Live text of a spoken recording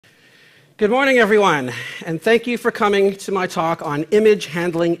Good morning, everyone, and thank you for coming to my talk on image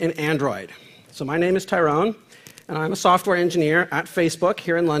handling in Android. So my name is Tyrone, and I'm a software engineer at Facebook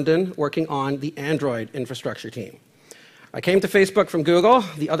here in London working on the Android infrastructure team. I came to Facebook from Google,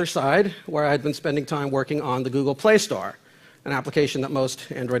 the other side, where I'd been spending time working on the Google Play Store, an application that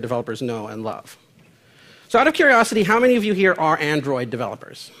most Android developers know and love. So out of curiosity, how many of you here are Android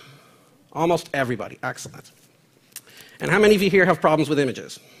developers? Almost everybody. Excellent. And how many of you here have problems with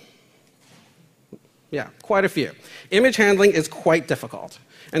images? Yeah, quite a few. Image handling is quite difficult.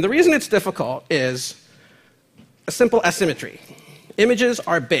 And the reason it's difficult is a simple asymmetry. Images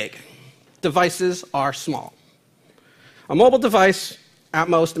are big. Devices are small. A mobile device, at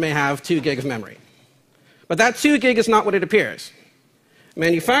most, may have 2 gig of memory. But that 2 gig is not what it appears.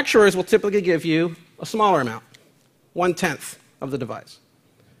 Manufacturers will typically give you a smaller amount, 1/10 of the device,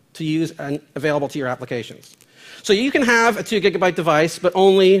 to use and available to your applications. So you can have a 2 gigabyte device, but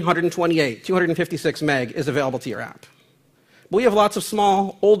only 128, 256 meg is available to your app. But we have lots of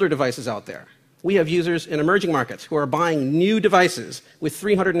small, older devices out there. We have users in emerging markets who are buying new devices with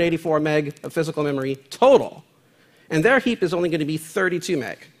 384 meg of physical memory total, and their heap is only going to be 32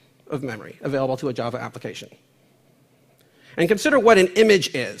 meg of memory available to a Java application. And consider what an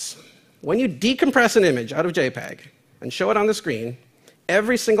image is. When you decompress an image out of JPEG and show it on the screen,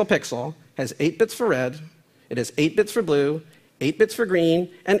 every single pixel has 8 bits for red, it has 8 bits for blue, 8 bits for green,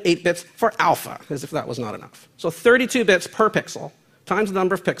 and 8 bits for alpha, as if that was not enough. So 32 bits per pixel times the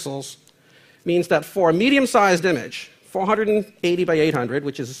number of pixels means that for a medium-sized image, 480 by 800,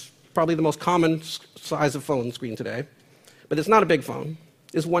 which is probably the most common size of phone screen today, but it's not a big phone,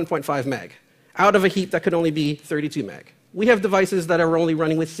 is 1.5 meg, out of a heap that could only be 32 meg. We have devices that are only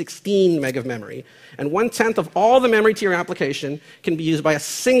running with 16 meg of memory, and 1/10 of all the memory to your application can be used by a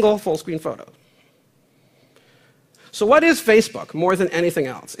single full-screen photo. So what is Facebook more than anything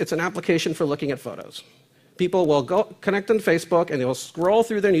else? It's an application for looking at photos. People will connect on Facebook, and they will scroll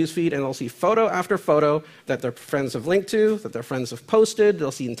through their newsfeed, and they'll see photo after photo that their friends have linked to, that their friends have posted.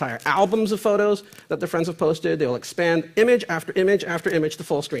 They'll see entire albums of photos that their friends have posted. They will expand image after image after image to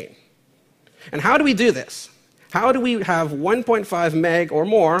full screen. And how do we do this? How do we have 1.5 meg or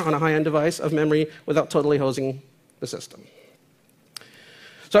more on a high-end device of memory without totally hosing the system?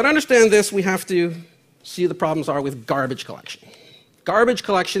 So to understand this, we have to see the problems are with garbage collection. Garbage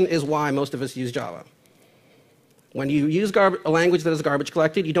collection is why most of us use Java. When you use a language that is garbage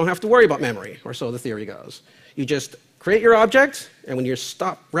collected, you don't have to worry about memory, or so the theory goes. You just create your object, and when you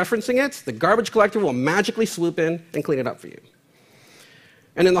stop referencing it, the garbage collector will magically swoop in and clean it up for you.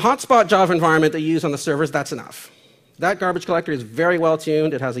 And in the hotspot Java environment that you use on the servers, that's enough. That garbage collector is very well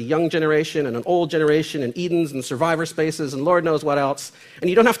tuned. It has a young generation and an old generation and Edens and survivor spaces and Lord knows what else.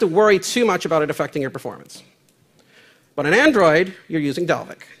 And you don't have to worry too much about it affecting your performance. But on Android, you're using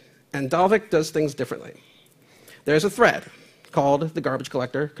Dalvik. And Dalvik does things differently. There's a thread called the garbage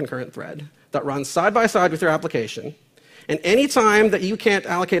collector concurrent thread that runs side by side with your application. And any time that you can't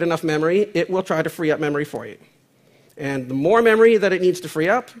allocate enough memory, it will try to free up memory for you. And the more memory that it needs to free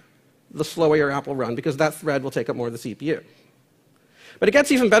up, the slower your app will run, because that thread will take up more of the CPU. But it gets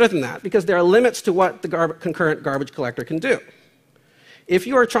even better than that, because there are limits to what the concurrent garbage collector can do. If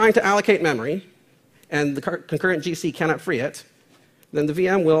you are trying to allocate memory, and the concurrent GC cannot free it, then the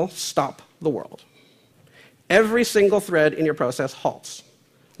VM will stop the world. Every single thread in your process halts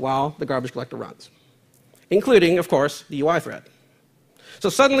while the garbage collector runs, including, of course, the UI thread. So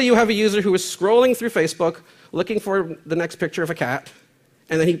suddenly you have a user who is scrolling through Facebook, looking for the next picture of a cat,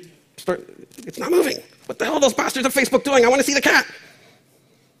 and then it's not moving. What the hell are those bastards at Facebook doing? I want to see the cat.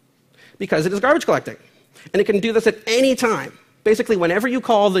 Because it is garbage collecting. And it can do this at any time. Basically, whenever you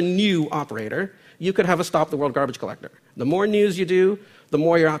call the new operator, you could have a stop the world garbage collector. The more news you do, the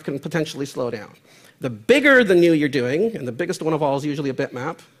more your app can potentially slow down. The bigger the new you're doing, and the biggest one of all is usually a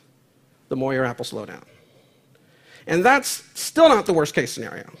bitmap, the more your app will slow down. And that's still not the worst case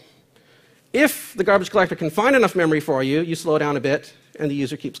scenario. If the garbage collector can find enough memory for you, you slow down a bit, and the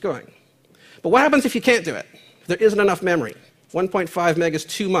user keeps going. But what happens if you can't do it? If there isn't enough memory? 1.5 meg is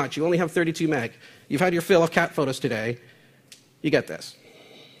too much. You only have 32 meg. You've had your fill of cat photos today. You get this.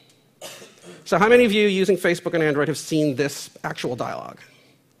 So how many of you using Facebook and Android have seen this actual dialogue?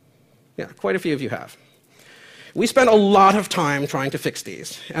 Yeah, quite a few of you have. We spend a lot of time trying to fix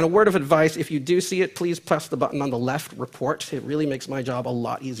these. And a word of advice, if you do see it, please press the button on the left, report. It really makes my job a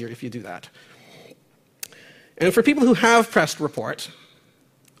lot easier if you do that. And for people who have pressed report,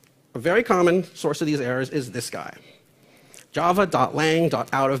 a very common source of these errors is this guy,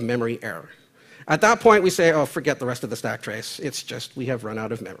 java.lang.out-of-memory error. At that point, we say, oh, forget the rest of the stack trace. It's just we have run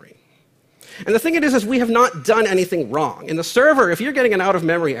out of memory. And the thing is we have not done anything wrong. In the server, if you're getting an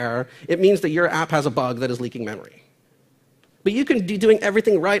out-of-memory error, it means that your app has a bug that is leaking memory. But you can be doing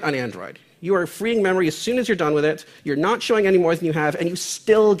everything right on Android. You are freeing memory as soon as you're done with it. You're not showing any more than you have, and you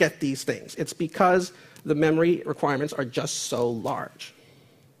still get these things. It's because the memory requirements are just so large.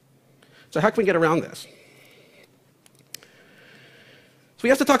 So how can we get around this? So we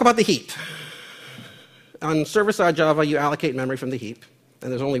have to talk about the heap. On server-side Java, you allocate memory from the heap,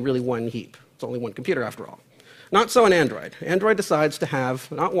 and there's only really one heap. It's only one computer, after all. Not so on Android. Android decides to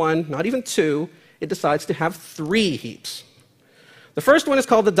have not one, not even two, it decides to have 3 heaps. The first one is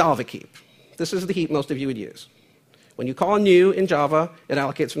called the Dalvik heap. This is the heap most of you would use. When you call new in Java, it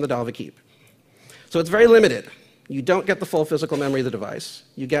allocates from the Dalvik heap. So it's very limited. You don't get the full physical memory of the device.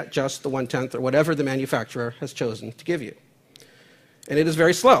 You get just the 1/10 or whatever the manufacturer has chosen to give you. And it is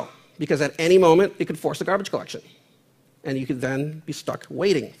very slow, because at any moment, it could force a garbage collection. And you could then be stuck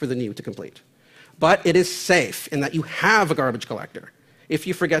waiting for the new to complete. But it is safe in that you have a garbage collector. If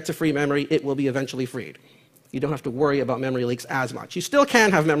you forget to free memory, it will be eventually freed. You don't have to worry about memory leaks as much. You still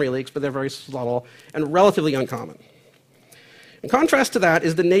can have memory leaks, but they're very subtle and relatively uncommon. In contrast to that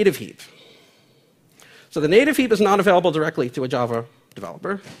is the native heap. So the native heap is not available directly to a Java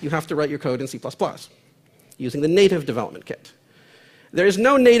developer. You have to write your code in C++ using the native development kit. There is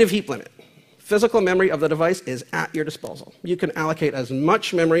no native heap limit. Physical memory of the device is at your disposal. You can allocate as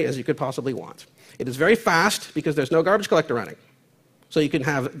much memory as you could possibly want. It is very fast because there's no garbage collector running. So you can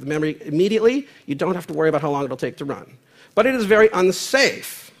have the memory immediately. You don't have to worry about how long it'll take to run. But it is very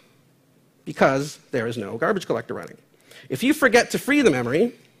unsafe because there is no garbage collector running. If you forget to free the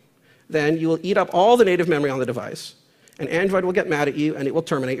memory, then you will eat up all the native memory on the device, and Android will get mad at you, and it will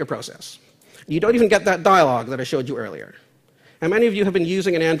terminate your process. You don't even get that dialog that I showed you earlier. How many of you have been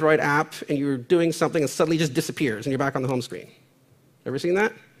using an Android app, and you're doing something and suddenly just disappears, and you're back on the home screen? Ever seen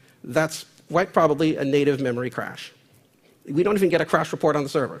that? That's quite probably a native memory crash. We don't even get a crash report on the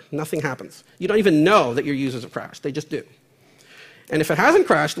server. Nothing happens. You don't even know that your users have crashed. They just do. And if it hasn't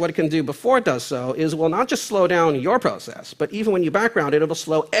crashed, what it can do before it does so is it will not just slow down your process, but even when you background it, it'll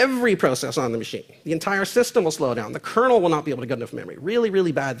slow every process on the machine. The entire system will slow down. The kernel will not be able to get enough memory. Really,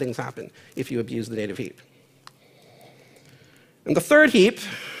 really bad things happen if you abuse the native heap. And the third heap,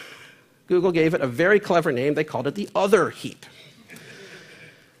 Google gave it a very clever name. They called it the other heap.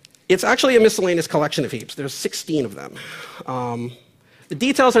 It's actually a miscellaneous collection of heaps. There's 16 of them. The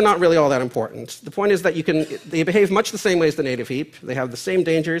details are not really all that important. The point is that they behave much the same way as the native heap. They have the same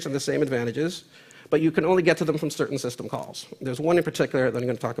dangers and the same advantages, but you can only get to them from certain system calls. There's one in particular that I'm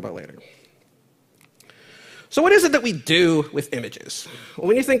going to talk about later. So what is it that we do with images? Well,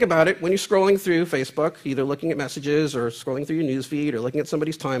 when you think about it, when you're scrolling through Facebook, either looking at messages or scrolling through your news feed or looking at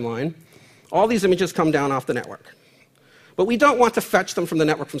somebody's timeline, all these images come down off the network. But we don't want to fetch them from the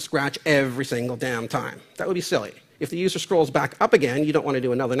network from scratch every single damn time. That would be silly. If the user scrolls back up again, you don't want to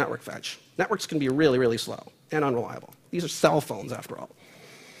do another network fetch. Networks can be really, really slow and unreliable. These are cell phones, after all.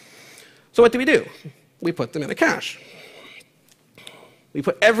 So what do? We put them in a cache. We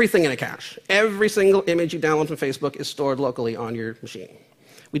put everything in a cache. Every single image you download from Facebook is stored locally on your machine.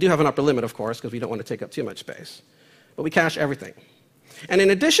 We do have an upper limit, of course, because we don't want to take up too much space. But we cache everything. And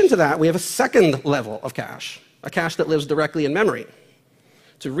in addition to that, we have a second level of cache, a cache that lives directly in memory.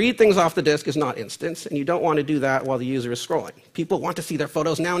 To read things off the disk is not instant, and you don't want to do that while the user is scrolling. People want to see their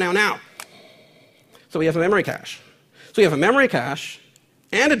photos now, now, now. So we have a memory cache. So we have a memory cache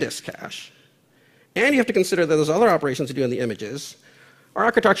and a disk cache, and you have to consider that those other operations you do in the images. Our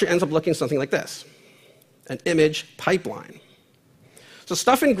architecture ends up looking something like this, an image pipeline. So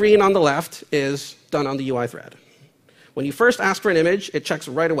stuff in green on the left is done on the UI thread. When you first ask for an image, it checks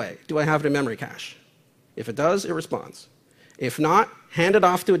right away. Do I have it in memory cache? If it does, it responds. If not, hand it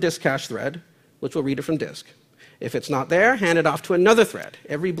off to a disk cache thread, which will read it from disk. If it's not there, hand it off to another thread.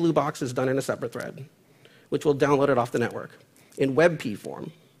 Every blue box is done in a separate thread, which will download it off the network in WebP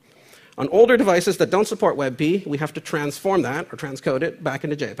form. On older devices that don't support WebP, we have to transform that, or transcode it, back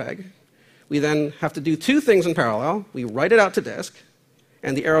into JPEG. We then have to do 2 things in parallel. We write it out to disk,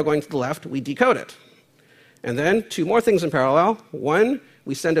 and the arrow going to the left, we decode it. And then 2 more things in parallel. 1,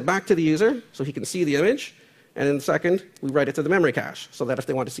 we send it back to the user so he can see the image. And in the second, we write it to the memory cache so that if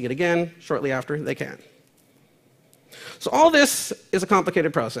they want to see it again shortly after, they can. So all this is a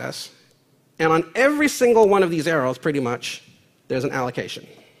complicated process. And on every single one of these arrows, pretty much, there's an allocation.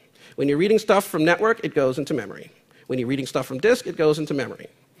 When you're reading stuff from network, it goes into memory. When you're reading stuff from disk, it goes into memory.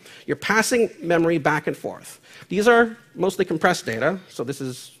 You're passing memory back and forth. These are mostly compressed data, so this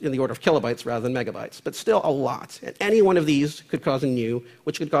is in the order of kilobytes rather than megabytes, but still a lot. And any one of these could cause a new,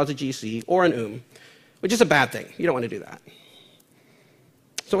 which could cause a GC, or an which is a bad thing. You don't want to do that.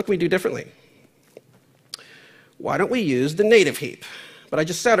 So what can we do differently? why don't we use the native heap? But I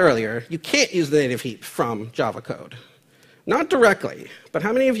just said earlier, you can't use the native heap from Java code. Not directly, but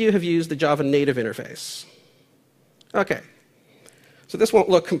how many of you have used the Java native interface? OK. So this won't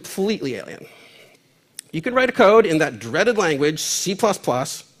look completely alien. You can write a code in that dreaded language, C++.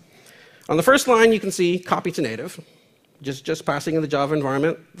 On the first line, you can see copy to native, just passing in the Java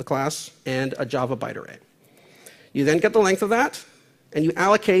environment, the class, and a Java byte array. You then get the length of that, and you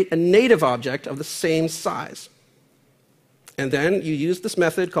allocate a native object of the same size. And then you use this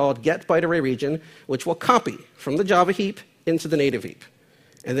method called getByteArrayRegion, which will copy from the Java heap into the native heap.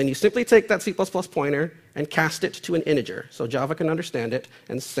 And then you simply take that C++ pointer and cast it to an integer, so Java can understand it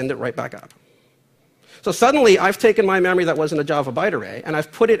and send it right back up. So suddenly, I've taken my memory that was in a Java byte array, and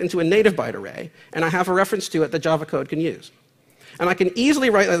I've put it into a native byte array, and I have a reference to it that Java code can use. And I can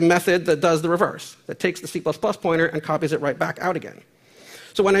easily write a method that does the reverse, that takes the C++ pointer and copies it right back out again.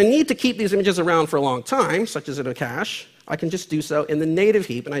 So when I need to keep these images around for a long time, such as in a cache, I can just do so in the native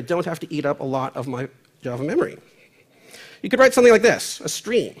heap, and I don't have to eat up a lot of my Java memory. You could write something like this, a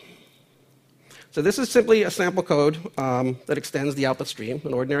stream. So this is simply a sample code that extends the output stream,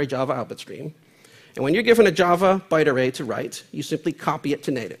 an ordinary Java output stream. And when you're given a Java byte array to write, you simply copy it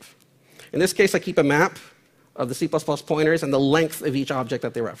to native. In this case, I keep a map of the C++ pointers and the length of each object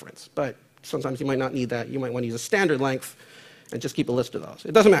that they reference. But sometimes you might not need that. You might want to use a standard length and just keep a list of those.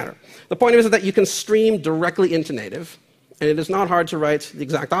 It doesn't matter. The point is that you can stream directly into native, and it is not hard to write the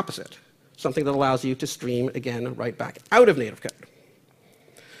exact opposite, something that allows you to stream, again, right back out of native code.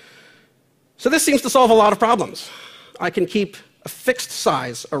 So this seems to solve a lot of problems. I can keep a fixed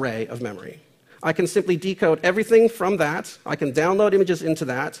size array of memory. I can simply decode everything from that. I can download images into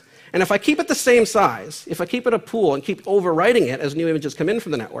that. And if I keep it the same size, if I keep it a pool and keep overwriting it as new images come in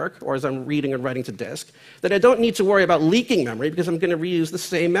from the network, or as I'm reading and writing to disk, then I don't need to worry about leaking memory because I'm going to reuse the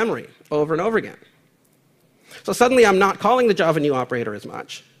same memory over and over again. So suddenly I'm not calling the Java new operator as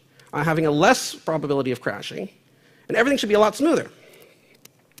much. I'm having a less probability of crashing, and everything should be a lot smoother.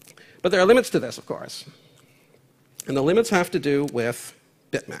 But there are limits to this, of course. And the limits have to do with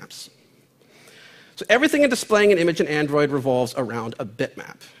bitmaps. So everything in displaying an image in Android revolves around a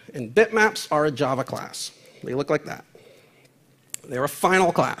bitmap. And bitmaps are a Java class. They look like that. They're a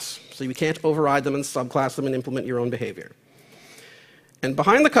final class, so you can't override them and subclass them and implement your own behavior. And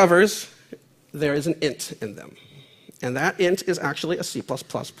behind the covers, there is an int in them. And that int is actually a C++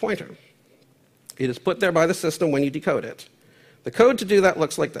 pointer. It is put there by the system when you decode it. The code to do that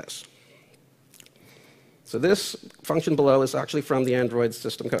looks like this. So this function below is actually from the Android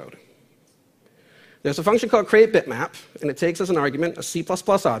system code. There's a function called createBitmap, and it takes as an argument a C++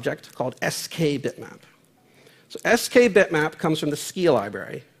 object called skBitmap. So skBitmap comes from the Ski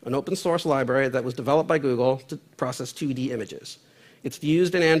library, an open source library that was developed by Google to process 2D images. It's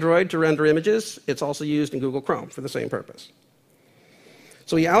used in Android to render images. It's also used in Google Chrome for the same purpose.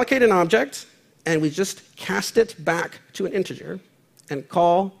 So we allocate an object, and we just cast it back to an integer and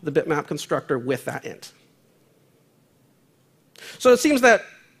call the bitmap constructor with that int. So it seems that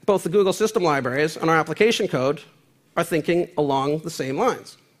both the Google system libraries and our application code are thinking along the same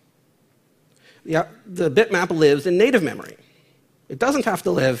lines. The bitmap lives in native memory. It doesn't have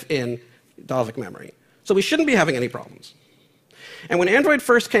to live in Dalvik memory. So we shouldn't be having any problems. And when Android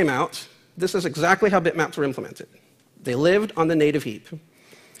first came out, this is exactly how bitmaps were implemented. They lived on the native heap.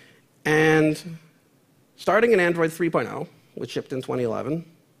 And starting in Android 3.0, which shipped in 2011,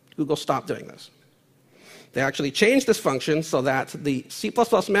 Google stopped doing this. They actually changed this function so that the C++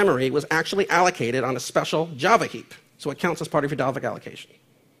 memory was actually allocated on a special Java heap, so it counts as part of your Dalvik allocation.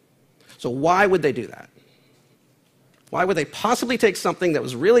 So why would they do that? Why would they possibly take something that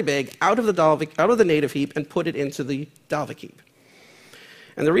was really big out of the native heap and put it into the Dalvik heap?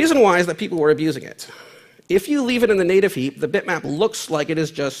 And the reason why is that people were abusing it. If you leave it in the native heap, the bitmap looks like it is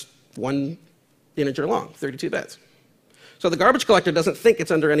just one integer long, 32 bits. So the garbage collector doesn't think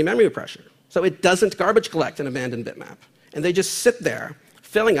it's under any memory pressure. So it doesn't garbage collect an abandoned bitmap. And they just sit there,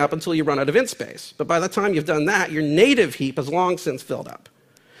 filling up until you run out of int space. But by the time you've done that, your native heap has long since filled up.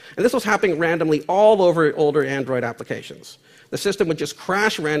 And this was happening randomly all over older Android applications. The system would just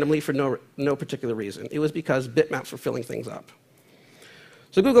crash randomly for no particular reason. It was because bitmaps were filling things up.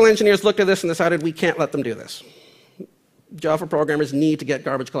 So Google engineers looked at this and decided we can't let them do this. Java programmers need to get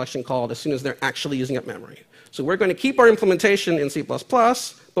garbage collection called as soon as they're actually using up memory. So we're going to keep our implementation in C++, but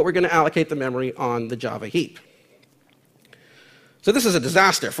we're going to allocate the memory on the Java heap. So this is a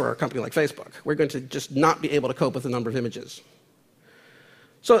disaster for a company like Facebook. We're going to just not be able to cope with the number of images.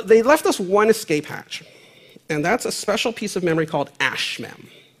 So they left us one escape hatch, and that's a special piece of memory called ashmem.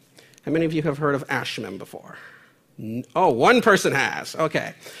 How many of you have heard of ashmem before? Oh, one person has.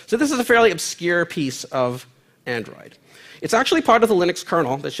 OK. So this is a fairly obscure piece of Android. It's actually part of the Linux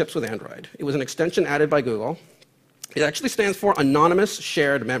kernel that ships with Android. It was an extension added by Google. It actually stands for Anonymous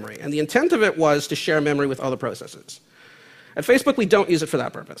Shared Memory, and the intent of it was to share memory with other processes. At Facebook, we don't use it for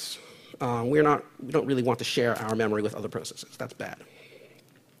that purpose. We don't really want to share our memory with other processes. That's bad.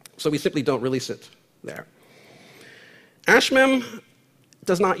 So we simply don't release it there. ashmem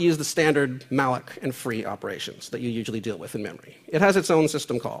does not use the standard malloc and free operations that you usually deal with in memory. It has its own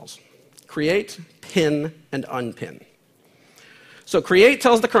system calls: create, pin, and unpin. So create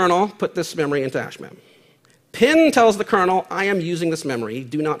tells the kernel, put this memory into ashmem. Pin tells the kernel, I am using this memory,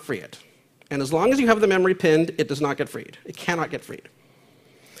 do not free it. And as long as you have the memory pinned, it does not get freed. It cannot get freed.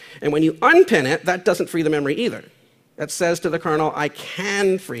 And when you unpin it, that doesn't free the memory either. That says to the kernel, I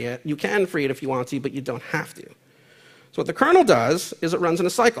can free it. You can free it if you want to, but you don't have to. So what the kernel does is it runs in a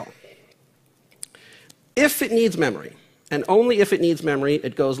cycle. If it needs memory, and only if it needs memory,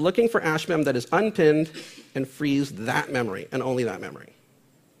 it goes looking for ashmem that is unpinned and frees that memory, and only that memory.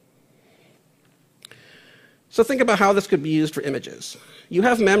 So think about how this could be used for images. You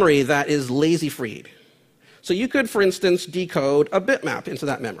have memory that is lazy freed. So you could, for instance, decode a bitmap into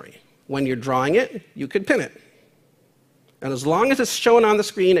that memory. When you're drawing it, you could pin it. And as long as it's shown on the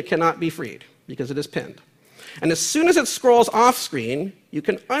screen, it cannot be freed, because it is pinned. And as soon as it scrolls off screen, you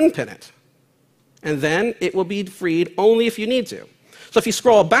can unpin it. And then it will be freed only if you need to. So if you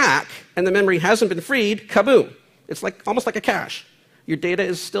scroll back and the memory hasn't been freed, kaboom. It's almost like a cache. Your data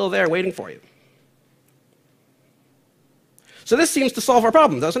is still there waiting for you. So this seems to solve our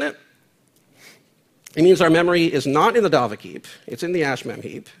problem, doesn't it? It means our memory is not in the Dalvik heap. It's in the ashmem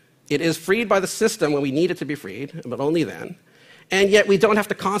heap. It is freed by the system when we need it to be freed, but only then. And yet we don't have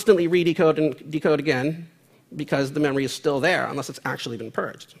to constantly re-decode and decode again, because the memory is still there unless it's actually been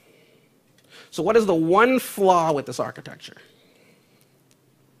purged. So what is the one flaw with this architecture?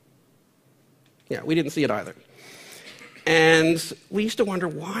 Yeah, we didn't see it either. And we used to wonder,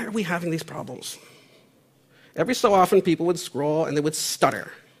 why are we having these problems? Every so often, people would scroll and they would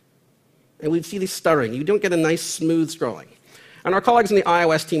stutter. And we'd see these stuttering. You don't get a nice, smooth scrolling. And our colleagues in the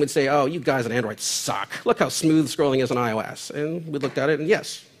iOS team would say, oh, you guys on Android suck. Look how smooth scrolling is on iOS. And we looked at it, and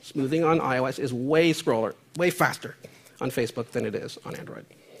yes, smoothing on iOS is way faster on Facebook than it is on Android.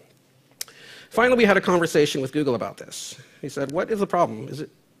 Finally, we had a conversation with Google about this. He said, what is the problem? And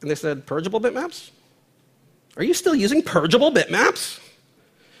they said, purgeable bitmaps? Are you still using purgeable bitmaps?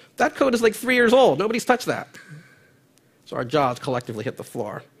 That code is like 3 years old. Nobody's touched that. So our jaws collectively hit the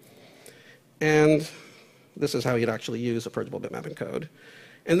floor. And this is how you'd actually use a purgeable bitmapping code.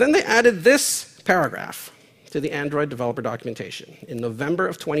 And then they added this paragraph to the Android developer documentation in November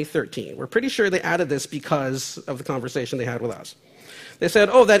of 2013. We're pretty sure they added this because of the conversation they had with us. They said,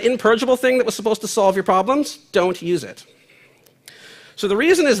 oh, that inpurgeable thing that was supposed to solve your problems, don't use it. So the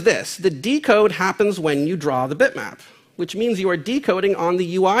reason is this: the decode happens when you draw the bitmap, which means you are decoding on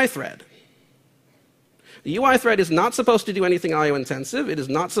the UI thread. The UI thread is not supposed to do anything IO intensive. It is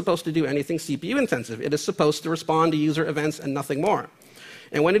not supposed to do anything CPU intensive. It is supposed to respond to user events and nothing more.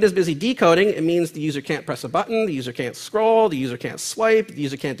 And when it is busy decoding, it means the user can't press a button, the user can't scroll, the user can't swipe, the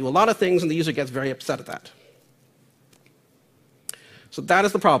user can't do a lot of things, and the user gets very upset at that. So that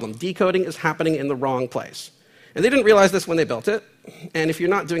is the problem. Decoding is happening in the wrong place. And they didn't realize this when they built it. And if you're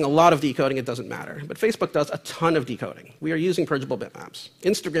not doing a lot of decoding, it doesn't matter. But Facebook does a ton of decoding. We are using purgeable bitmaps.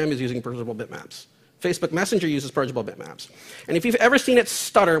 Instagram is using purgeable bitmaps. Facebook Messenger uses purgeable bitmaps. And if you've ever seen it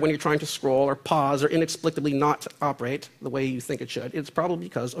stutter when you're trying to scroll or pause or inexplicably not operate the way you think it should, it's probably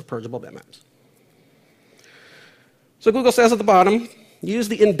because of purgeable bitmaps. So Google says at the bottom, use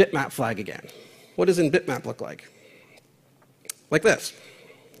the in-bitmap flag again. What does in-bitmap look like? Like this.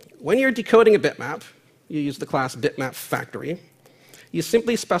 When you're decoding a bitmap, you use the class bitmap factory. You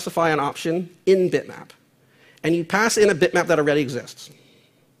simply specify an option in bitmap, and you pass in a bitmap that already exists.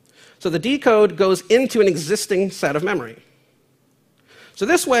 So the decode goes into an existing set of memory. So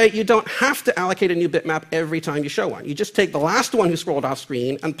this way, you don't have to allocate a new bitmap every time you show one. You just take the last one who scrolled off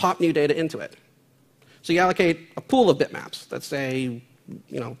screen and pop new data into it. So you allocate a pool of bitmaps, let's say,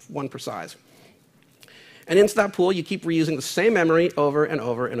 one per size. And into that pool, you keep reusing the same memory over and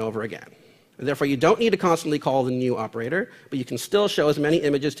over and over again. And therefore, you don't need to constantly call the new operator, but you can still show as many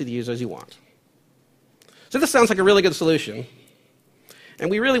images to the user as you want. So this sounds like a really good solution. And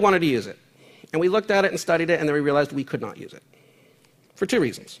we really wanted to use it. And we looked at it and studied it, and then we realized we could not use it. For two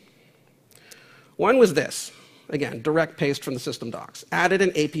reasons. One was this. Again, direct paste from the system docs. Added in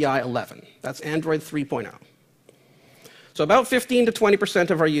API 11. That's Android 3.0. So about 15 to 20%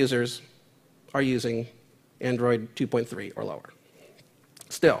 of our users are using Android 2.3 or lower.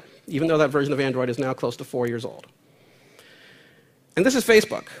 Still, even though that version of Android is now close to 4 years old. And this is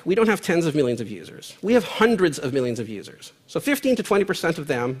Facebook. We don't have tens of millions of users. We have hundreds of millions of users. So 15 to 20% of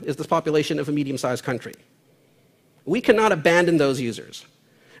them is the population of a medium-sized country. We cannot abandon those users.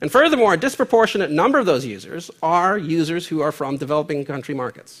 And furthermore, a disproportionate number of those users are users who are from developing country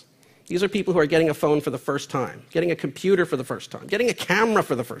markets. These are people who are getting a phone for the first time, getting a computer for the first time, getting a camera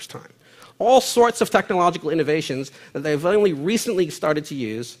for the first time. All sorts of technological innovations that they've only recently started to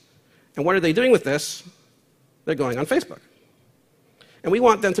use. And what are they doing with this? They're going on Facebook. And we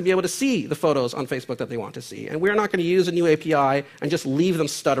want them to be able to see the photos on Facebook that they want to see. And we're not going to use a new API and just leave them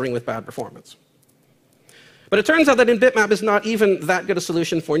stuttering with bad performance. But it turns out that bitmap is not even that good a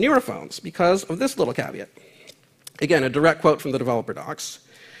solution for newer phones because of this little caveat. Again, a direct quote from the developer docs.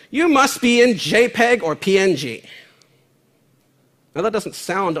 You must be in JPEG or PNG. Now that doesn't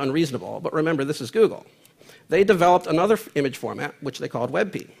sound unreasonable, but remember, this is Google. They developed another image format, which they called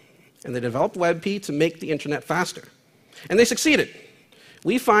WebP. And they developed WebP to make the internet faster. And they succeeded.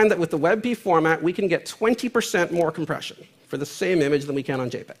 We find that with the WebP format, we can get 20% more compression for the same image than we can on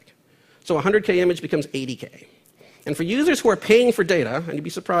JPEG. So a 100K image becomes 80K. And for users who are paying for data, and you'd be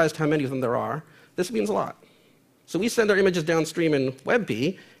surprised how many of them there are, this means a lot. So we send our images downstream in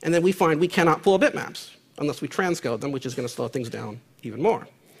WebP, and then we find we cannot pull bitmaps unless we transcode them, which is going to slow things down even more.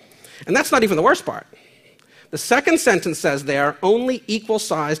 And that's not even the worst part. The second sentence says there, only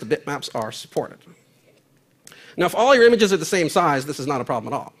equal-sized bitmaps are supported. Now, if all your images are the same size, this is not a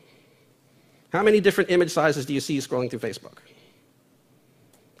problem at all. How many different image sizes do you see scrolling through Facebook?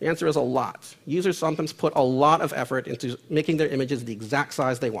 The answer is a lot. Users sometimes put a lot of effort into making their images the exact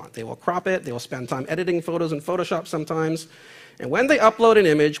size they want. They will crop it, they will spend time editing photos in Photoshop sometimes, and when they upload an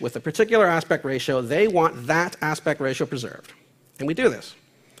image with a particular aspect ratio, they want that aspect ratio preserved. And we do this.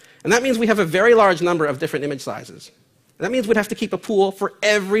 And that means we have a very large number of different image sizes. And that means we'd have to keep a pool for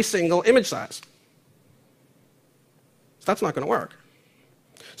every single image size. So that's not going to work.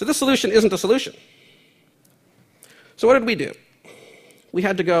 So this solution isn't a solution. So what did we do? We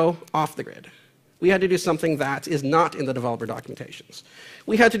had to go off the grid. We had to do something that is not in the developer documentations.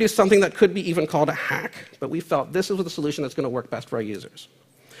 We had to do something that could be even called a hack, but we felt this was the solution that's going to work best for our users.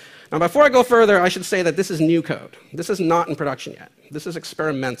 Now, before I go further, I should say that this is new code. This is not in production yet. This is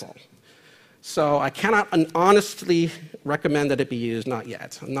experimental. So I cannot honestly recommend that it be used, not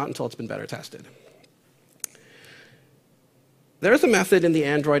yet, not until it's been better tested. There's a method in the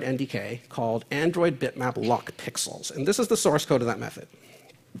Android NDK called Android bitmap lock pixels, and this is the source code of that method.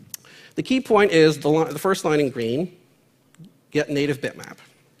 The key point is the first line in green, get native bitmap.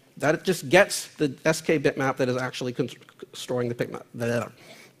 That just gets the SK bitmap that is actually storing the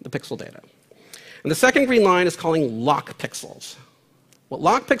pixel data. And the second green line is calling lock pixels. What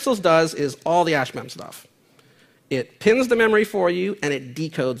lock pixels does is all the ashmem stuff. It pins the memory for you, and it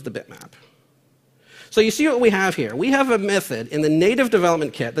decodes the bitmap. So you see what we have here. We have a method in the native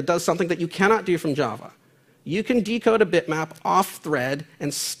development kit that does something that you cannot do from Java. You can decode a bitmap off thread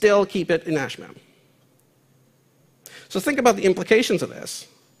and still keep it in ashmem. So think about the implications of this.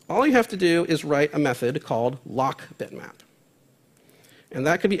 All you have to do is write a method called lock bitmap. And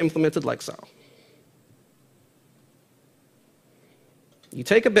that could be implemented like so. You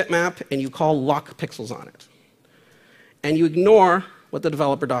take a bitmap and you call lock pixels on it. And you ignore what the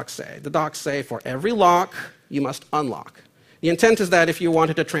developer docs say. The docs say for every lock, you must unlock. The intent is that if you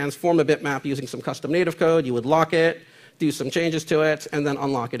wanted to transform a bitmap using some custom native code, you would lock it, do some changes to it, and then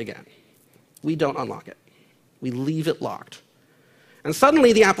unlock it again. We don't unlock it. We leave it locked. And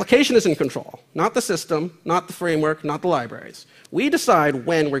suddenly, the application is in control, not the system, not the framework, not the libraries. We decide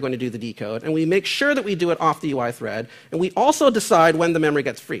when we're going to do the decode, and we make sure that we do it off the UI thread, and we also decide when the memory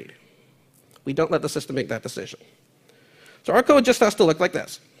gets freed. We don't let the system make that decision. So our code just has to look like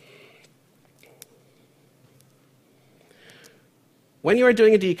this. When you are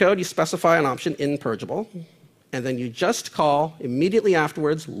doing a decode, you specify an option in purgeable, and then you just call immediately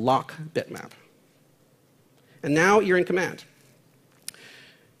afterwards lock bitmap. And now you're in command.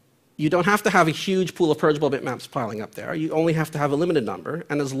 You don't have to have a huge pool of purgeable bitmaps piling up there. You only have to have a limited number.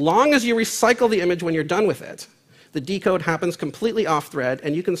 And as long as you recycle the image when you're done with it, the decode happens completely off-thread,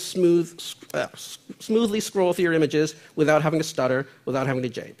 and you can smoothly scroll through your images without having to stutter, without having to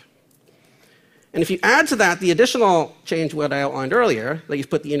jape. And if you add to that the additional change what I outlined earlier, that you've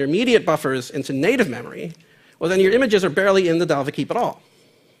put the intermediate buffers into native memory, well, then your images are barely in the Delva heap at all.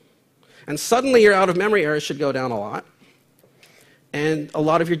 And suddenly your out-of-memory errors should go down a lot, and a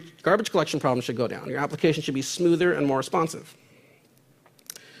lot of your garbage collection problems should go down. Your application should be smoother and more responsive.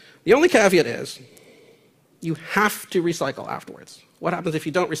 The only caveat is, you have to recycle afterwards. What happens if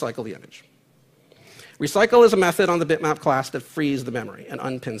you don't recycle the image? Recycle is a method on the bitmap class that frees the memory and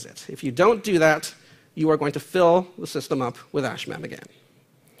unpins it. If you don't do that, you are going to fill the system up with ashmem again.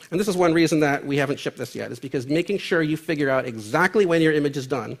 And this is one reason that we haven't shipped this yet, is because making sure you figure out exactly when your image is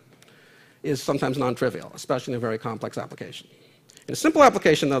done is sometimes non-trivial, especially in a very complex application. In a simple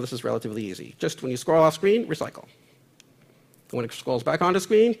application, though, this is relatively easy. Just when you scroll off screen, recycle. And when it scrolls back onto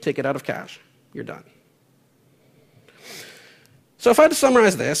screen, take it out of cache. You're done. So if I had to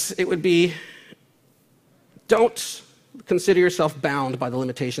summarize this, it would be, don't consider yourself bound by the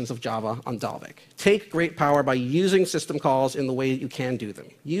limitations of Java on Dalvik. Take great power by using system calls in the way that you can do them.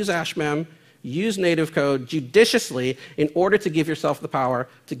 Use ashmem, use native code judiciously in order to give yourself the power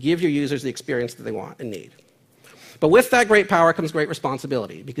to give your users the experience that they want and need. But with that great power comes great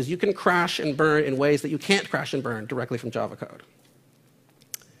responsibility, because you can crash and burn in ways that you can't crash and burn directly from Java code.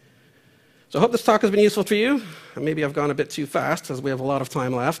 So I hope this talk has been useful for you. Maybe I've gone a bit too fast, as we have a lot of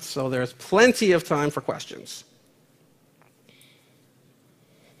time left, so there's plenty of time for questions.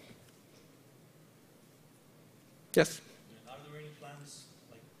 Yes? Are there any plans,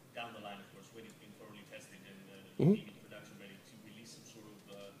 like down the line, of course, when it's been thoroughly tested and being into production ready, to release some sort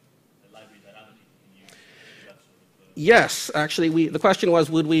of library that other people can use? That sort of, Yes, actually, the question was,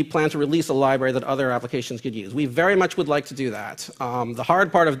 would we plan to release a library that other applications could use? We very much would like to do that. The hard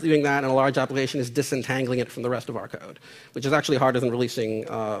part of doing that in a large application is disentangling it from the rest of our code, which is actually harder than releasing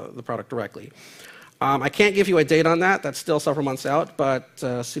the product directly. I can't give you a date on that. That's still several months out, but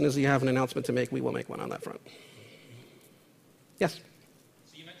as soon as you have an announcement to make, we will make one on that front. Yes?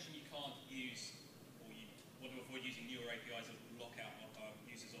 So you mentioned you can't use, or you want to avoid using newer APIs that will lock out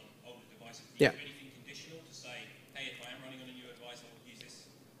users on older devices. Do you have anything conditional to say, hey, if I am running on a newer device, I'll use this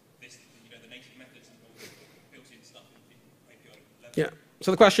the native methods and built-in stuff in API level? Yeah. So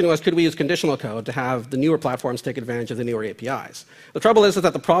the question was, could we use conditional code to have the newer platforms take advantage of the newer APIs? The trouble is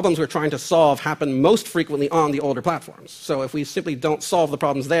that the problems we're trying to solve happen most frequently on the older platforms. So if we simply don't solve the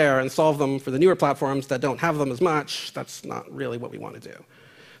problems there and solve them for the newer platforms that don't have them as much, that's not really what we want to do.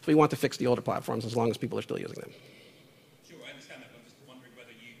 So we want to fix the older platforms as long as people are still using them. Sure, I understand that, but I'm just wondering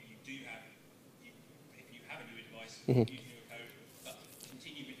whether you do have, if you have a newer device, use newer code, but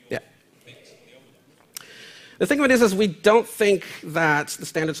continue with your fix on the older one. The thing of it is we don't think that the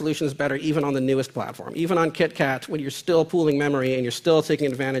standard solution is better even on the newest platform. Even on KitKat, when you're still pooling memory and you're still taking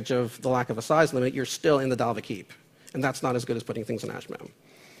advantage of the lack of a size limit, you're still in the Dalvik heap. And that's not as good as putting things in ashmem.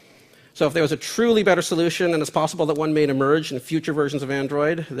 So if there was a truly better solution, and it's possible that one may emerge in future versions of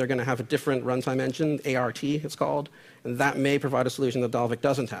Android, they're going to have a different runtime engine, ART it's called, and that may provide a solution that Dalvik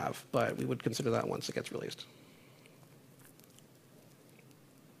doesn't have, but we would consider that once it gets released.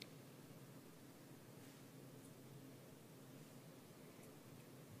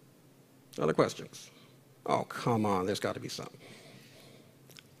 Other questions? Oh, come on, there's got to be some.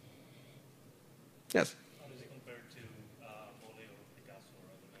 Yes? How does it compare to Volley or Picasso or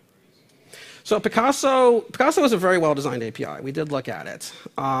other libraries? So Picasso is a very well-designed API. We did look at it.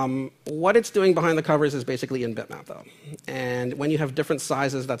 What it's doing behind the covers is basically in bitmap, though. And when you have different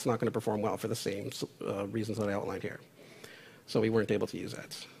sizes, that's not going to perform well for the same reasons that I outlined here. So we weren't able to use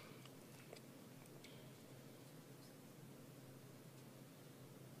it.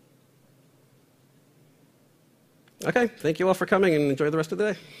 Okay, thank you all for coming, and enjoy the rest of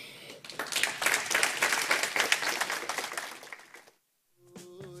the day.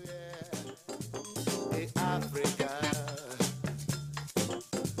 Africa,